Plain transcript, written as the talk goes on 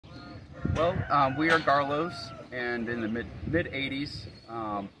Well, we are Garlos, and in the mid '80s,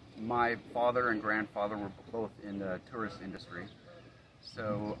 my father and grandfather were both in the tourist industry.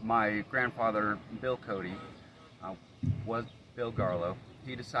 So my grandfather, Bill Cody, was Bill Garlow.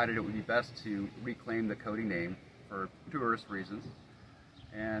 He decided it would be best to reclaim the Cody name for tourist reasons.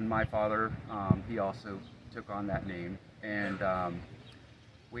 And my father, he also took on that name. And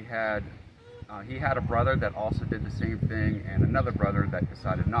he had a brother that also did the same thing, and another brother that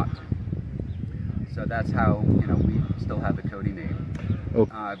decided not to. So that's how, we still have the Cody name.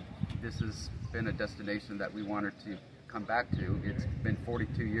 Oh. This has been a destination that we wanted to come back to. It's been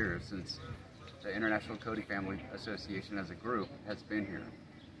 42 years since the International Cody Family Association as a group has been here.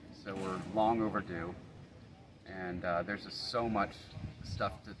 So we're long overdue. And there's just so much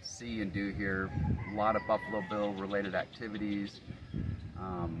stuff to see and do here. A lot of Buffalo Bill related activities.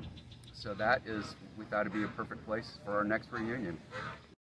 So that is, we thought it'd be a perfect place for our next reunion.